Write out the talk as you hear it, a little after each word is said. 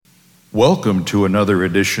Welcome to another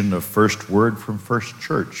edition of First Word from First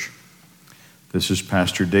Church. This is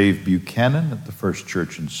Pastor Dave Buchanan at the First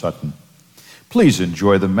Church in Sutton. Please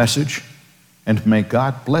enjoy the message, and may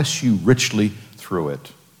God bless you richly through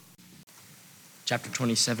it. Chapter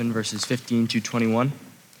 27, verses 15 to 21.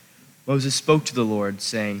 Moses spoke to the Lord,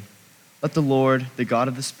 saying, "Let the Lord, the God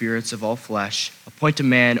of the spirits of all flesh, appoint a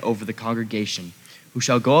man over the congregation, who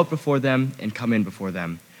shall go up before them and come in before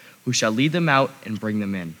them, who shall lead them out and bring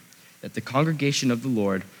them in, that the congregation of the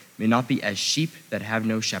Lord may not be as sheep that have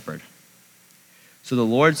no shepherd." So the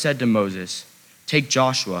Lord said to Moses, "Take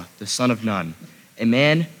Joshua, the son of Nun, a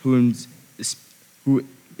man in whom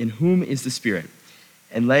is the Spirit,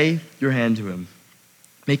 and lay your hand to him.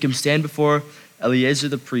 Make him stand before Eleazar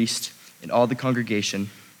the priest and all the congregation,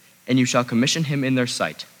 and you shall commission him in their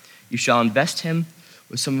sight. You shall invest him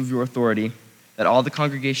with some of your authority, that all the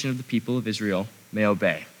congregation of the people of Israel may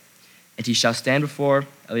obey. And he shall stand before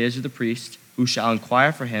Eleazar the priest, who shall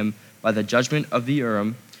inquire for him by the judgment of the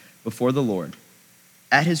Urim before the Lord.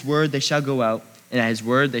 At his word they shall go out, and at his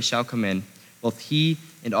word they shall come in, both he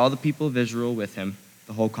and all the people of Israel with him,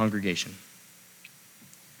 the whole congregation."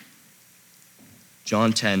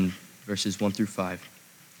 John 10, verses 1 through 5.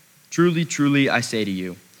 "Truly, truly, I say to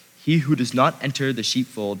you, he who does not enter the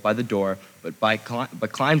sheepfold by the door, but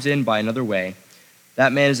climbs in by another way,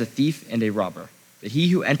 that man is a thief and a robber. But he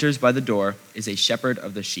who enters by the door is a shepherd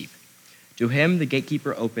of the sheep. To him the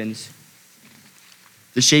gatekeeper opens.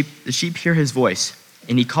 The sheep hear his voice,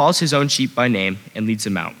 and he calls his own sheep by name and leads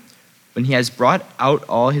them out. When he has brought out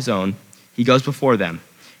all his own, he goes before them,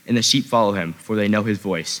 and the sheep follow him, for they know his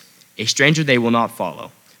voice. A stranger they will not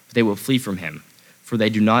follow, but they will flee from him, for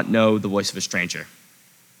they do not know the voice of a stranger."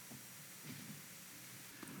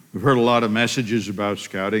 We've heard a lot of messages about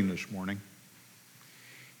scouting this morning.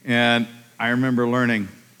 And I remember learning,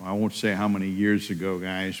 I won't say how many years ago,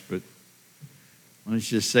 guys, but let's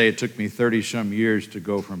just say it took me 30-some years to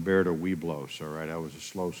go from bear to Weeblos, all right? I was a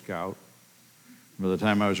slow scout. By the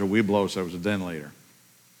time I was a Weeblos, I was a den leader.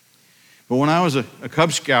 But when I was a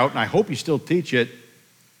Cub Scout, and I hope you still teach it,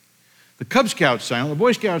 the Cub Scout sign, the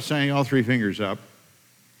Boy Scout sign, all three fingers up.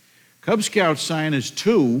 Cub Scout sign is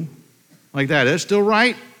 2, like that. That's still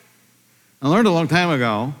right? I learned a long time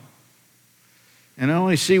ago. And I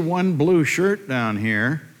only see one blue shirt down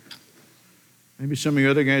here. Maybe some of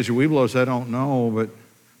you other guys are Weeblos, I don't know, but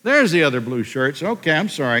there's the other blue shirts. Okay, I'm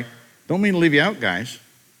sorry. Don't mean to leave you out, guys.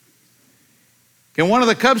 Can one of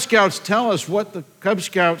the Cub Scouts tell us what the Cub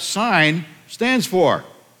Scout sign stands for?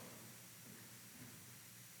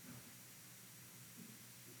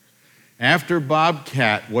 After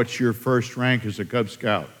Bobcat, what's your first rank as a Cub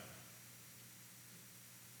Scout?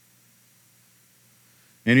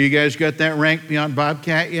 Any of you guys got that rank beyond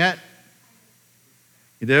Bobcat yet?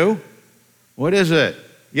 You do? What is it?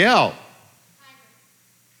 Yell.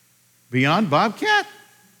 Beyond Bobcat?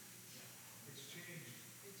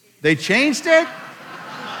 They changed it?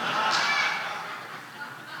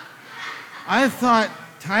 I thought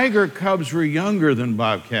tiger cubs were younger than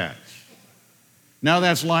bobcats. Now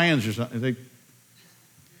that's lions or something. They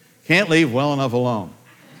can't leave well enough alone.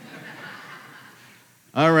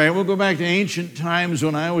 All right, we'll go back to ancient times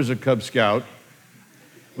when I was a Cub Scout,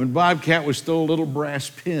 when Bobcat was still a little brass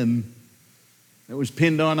pin that was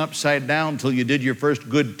pinned on upside down until you did your first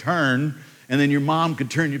good turn, and then your mom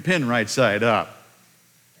could turn your pin right side up.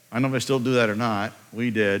 I don't know if I still do that or not. We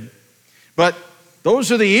did. But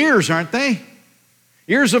those are the ears, aren't they?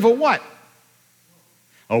 Ears of a what?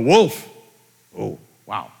 A wolf. Oh,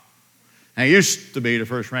 wow. I used to be the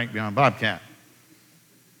first rank beyond Bobcat.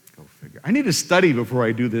 Go figure. I need to study before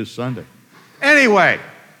I do this Sunday. Anyway,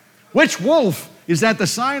 which wolf is that the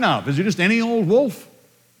sign of? Is it just any old wolf?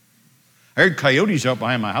 I heard coyotes out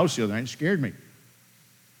behind my house the other night. It scared me.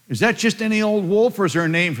 Is that just any old wolf, or is there a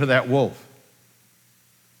name for that wolf?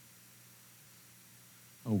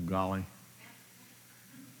 Oh, golly.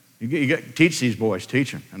 You got to teach these boys,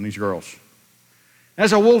 teach them, and these girls.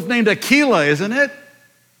 That's a wolf named Akela, isn't it?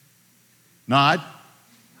 Nod.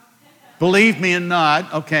 Believe me and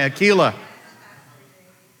nod. Okay, Akela.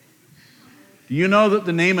 Do you know that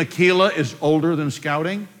the name Akela is older than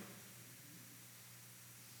scouting?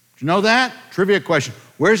 Do you know that? Trivia question.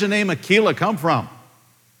 Where's the name Akela come from?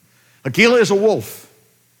 Akela is a wolf.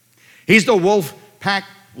 He's the wolf pack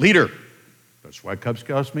leader. That's why Cub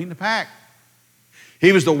Scouts meet in the pack.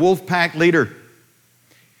 He was the wolf pack leader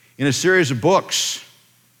in a series of books.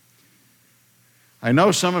 I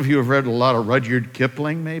know some of you have read a lot of Rudyard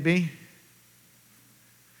Kipling, maybe.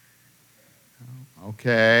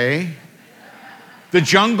 Okay. The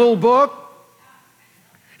Jungle Book.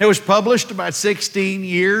 It was published about 16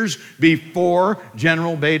 years before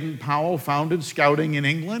General Baden-Powell founded scouting in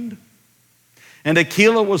England. And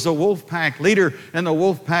Akela was the wolf pack leader, and the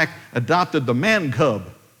wolf pack adopted the man cub,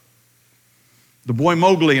 the boy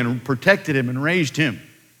Mowgli, and protected him and raised him.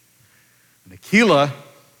 And Akela,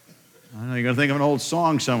 I know you're going to think of an old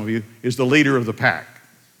song, some of you, is the leader of the pack.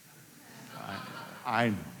 I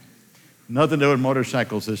know. Nothing to do with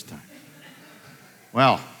motorcycles this time.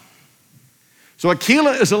 Well, so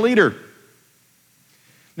Akela is a leader.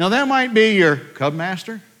 Now that might be your cub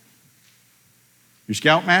master, your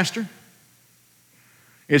scout master.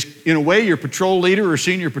 It's in a way your patrol leader or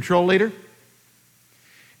senior patrol leader.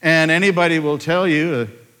 And anybody will tell you the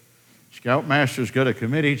scoutmaster's got a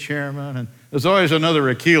committee chairman, and there's always another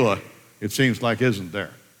Akela, it seems like, isn't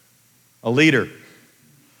there? A leader.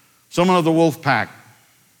 Someone of the wolf pack.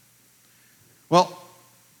 Well,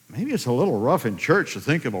 maybe it's a little rough in church to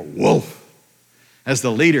think of a wolf as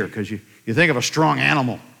the leader, because you think of a strong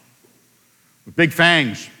animal with big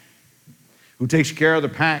fangs who takes care of the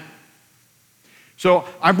pack. So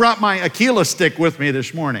I brought my Akela stick with me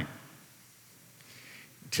this morning.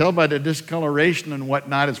 Tell by the discoloration and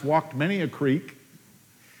whatnot, it's walked many a creek,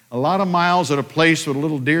 a lot of miles at a place with a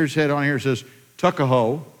little deer's head on here says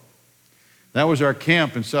Tuckahoe. That was our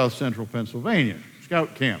camp in south central Pennsylvania,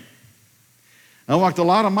 scout camp. I walked a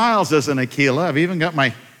lot of miles as an Akela. I've even got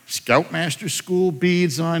my Scoutmaster school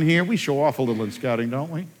beads on here. We show off a little in scouting,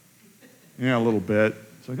 don't we? Yeah, a little bit.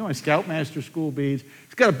 So I got my Scoutmaster school beads.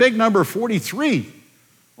 It's got a big number 43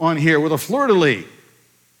 on here with a fleur-de-lis.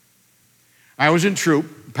 I was in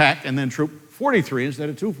troop, pack, and then troop 43 instead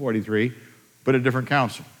of 243, but a different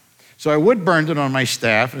council. So I wood burned it on my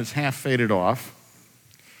staff, and it's half faded off.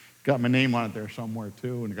 Got my name on it there somewhere,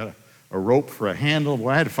 too, and got a rope for a handle. Boy,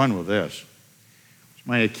 I had fun with this. It's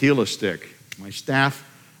my Akela stick, my staff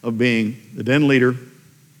of being the den leader,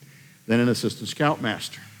 then an assistant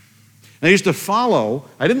scoutmaster. And I used to follow,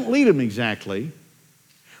 I didn't lead him exactly.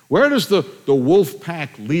 Where does the wolf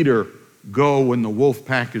pack leader go when the wolf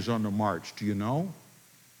pack is on the march? Do you know?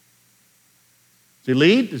 Does he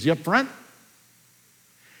lead? Is he up front?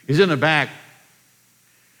 He's in the back.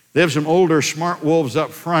 They have some older, smart wolves up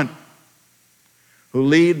front who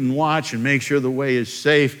lead and watch and make sure the way is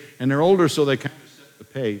safe. And they're older, so they kind of set the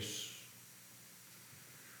pace.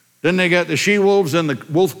 Then they got the she-wolves and the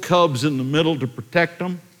wolf cubs in the middle to protect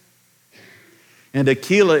them. And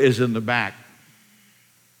Akela is in the back.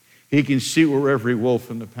 He can see where every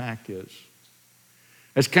wolf in the pack is.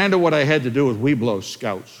 That's kind of what I had to do with Weeblo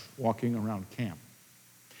scouts walking around camp.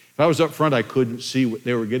 If I was up front, I couldn't see what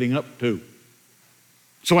they were getting up to.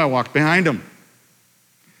 So I walked behind them.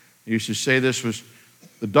 I used to say this was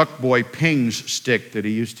the duck boy Ping's stick that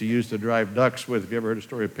he used to use to drive ducks with. Have you ever heard a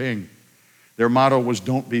story of Ping? Their motto was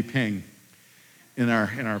 "Don't be Ping" in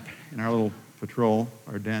our little patrol,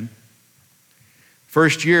 our den.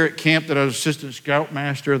 First year at camp that I was assistant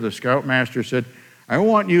scoutmaster, the scoutmaster said, "I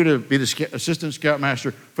want you to be the assistant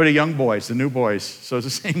scoutmaster for the young boys, the new boys." So it's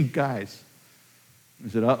the same guys. I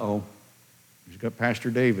said, uh-oh, he's got Pastor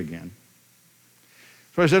Dave again.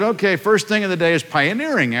 So I said, okay, first thing of the day is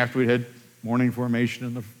pioneering after we'd had morning formation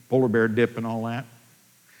and the polar bear dip and all that.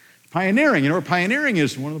 Pioneering, you know where pioneering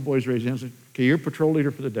is? And one of the boys raised his hand and said, okay, you're patrol leader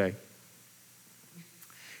for the day.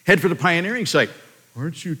 Head for the pioneering site.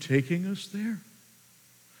 Aren't you taking us there?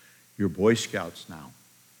 You're Boy Scouts now.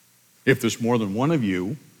 If there's more than one of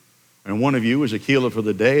you, and one of you is Akela for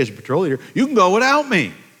the day as a patrol leader, you can go without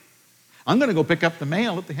me. I'm going to go pick up the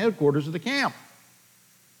mail at the headquarters of the camp.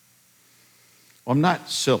 Well, I'm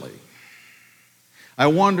not silly. I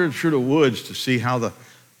wandered through the woods to see how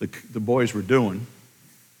the boys were doing.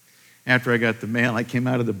 After I got the mail, I came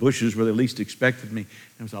out of the bushes where they least expected me.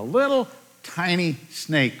 There was a little tiny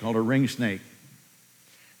snake called a ring snake.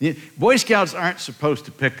 Boy Scouts aren't supposed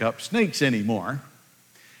to pick up snakes anymore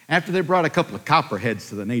after they brought a couple of copperheads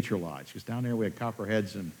to the nature lodge, because down there we had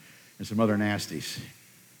copperheads and some other nasties.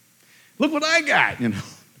 Look what I got, you know.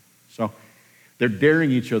 So they're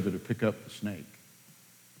daring each other to pick up the snake.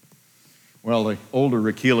 Well, the older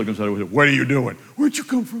Akela comes out and says, what are you doing? Where'd you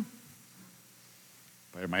come from?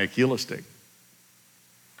 By my Akela stick.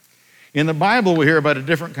 In the Bible, we hear about a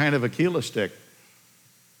different kind of Akela stick.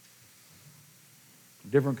 A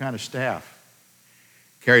different kind of staff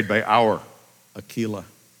carried by our Akela.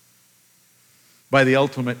 By the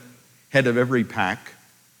ultimate head of every pack.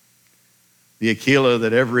 The Akela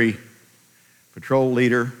that every patrol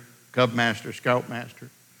leader, cub master, scout master,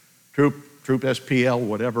 troop SPL,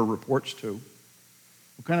 whatever reports to.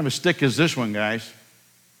 What kind of a stick is this one, guys?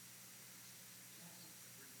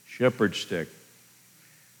 Shepherd stick.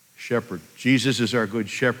 Shepherd. Jesus is our good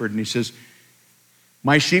shepherd, and he says,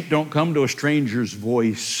 My sheep don't come to a stranger's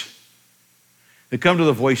voice. They come to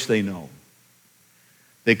the voice they know.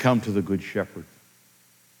 They come to the Good Shepherd.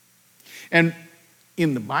 And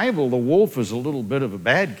in the Bible, the wolf is a little bit of a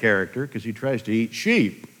bad character because he tries to eat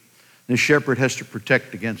sheep. The shepherd has to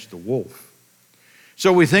protect against the wolf.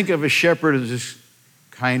 So we think of a shepherd as this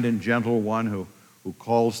kind and gentle one who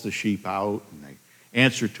calls the sheep out, and they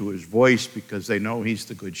answer to his voice because they know he's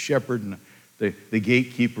the Good Shepherd, and the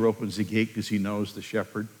gatekeeper opens the gate because he knows the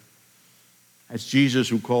shepherd. That's Jesus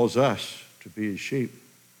who calls us to be his sheep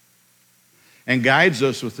and guides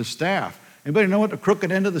us with the staff. Anybody know what the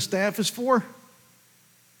crooked end of the staff is for?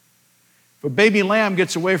 If a baby lamb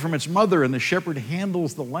gets away from its mother and the shepherd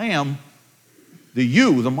handles the lamb,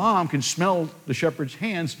 the mom, can smell the shepherd's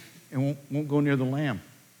hands and won't go near the lamb.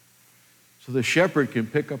 So the shepherd can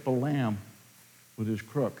pick up a lamb with his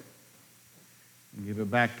crook and give it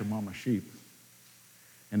back to mama sheep.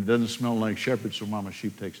 And it doesn't smell like shepherd, so mama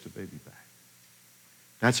sheep takes the baby back.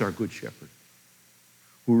 That's our Good Shepherd,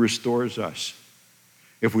 who restores us,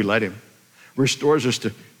 if we let him. Restores us to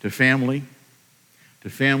family,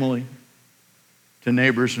 to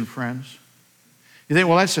neighbors and friends. You think,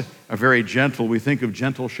 well, that's a very gentle, we think of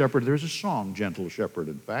gentle shepherd. There's a song, Gentle Shepherd,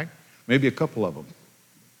 in fact. Maybe a couple of them.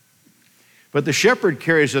 But the shepherd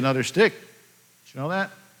carries another stick. Did you know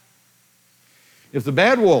that? If the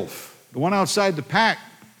bad wolf, the one outside the pack,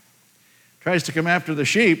 tries to come after the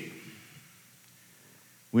sheep,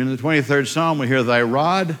 we in the 23rd Psalm, we hear, thy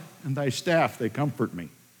rod and thy staff, they comfort me.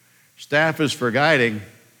 Staff is for guiding.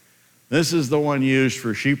 This is the one used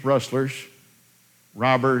for sheep rustlers,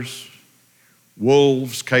 robbers,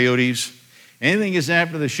 wolves, coyotes. Anything is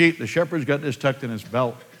after the sheep, the shepherd's got this tucked in his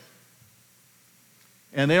belt.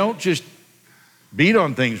 And they don't just beat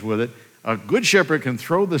on things with it. A good shepherd can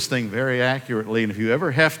throw this thing very accurately, and if you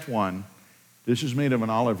ever heft one, this is made of an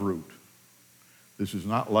olive root. This is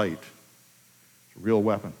not light. It's a real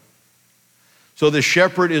weapon. So the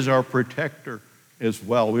shepherd is our protector as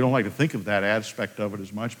well. We don't like to think of that aspect of it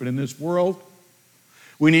as much, but in this world,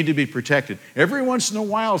 we need to be protected. Every once in a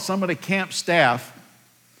while, some of the camp staff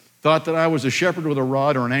thought that I was a shepherd with a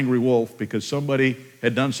rod or an angry wolf because somebody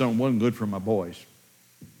had done something that wasn't good for my boys.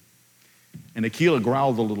 And Akela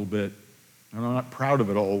growled a little bit. And I'm not proud of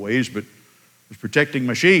it always, but I was protecting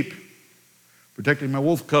my sheep, protecting my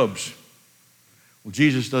wolf cubs. Well,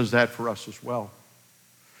 Jesus does that for us as well.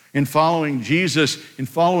 In following Jesus, in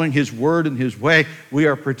following his word and his way, we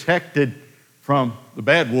are protected from the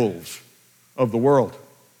bad wolves of the world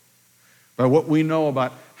by what we know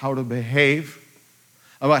about how to behave,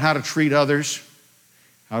 about how to treat others,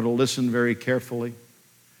 how to listen very carefully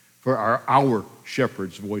for our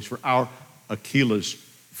shepherd's voice, for our Akela's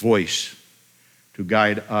voice to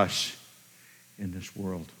guide us in this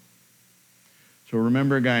world. So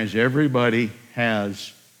remember, guys, everybody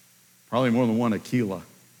has probably more than one Akela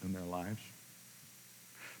in their lives.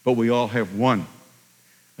 But we all have one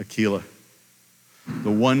Akela,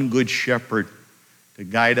 the one Good Shepherd to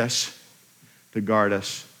guide us, to guard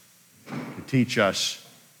us, to teach us,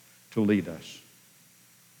 to lead us.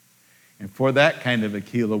 And for that kind of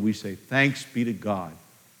Akela, we say, thanks be to God.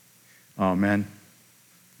 Amen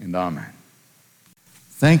and amen.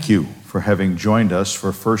 Thank you for having joined us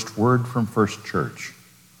for First Word from First Church.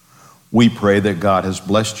 We pray that God has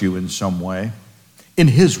blessed you in some way, in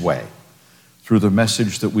his way, through the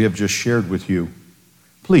message that we have just shared with you.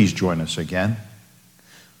 Please join us again.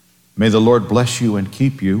 May the Lord bless you and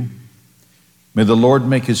keep you. May the Lord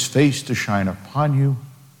make his face to shine upon you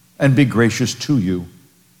and be gracious to you.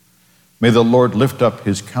 May the Lord lift up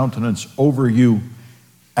his countenance over you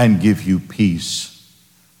and give you peace.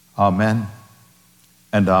 Amen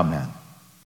and amen.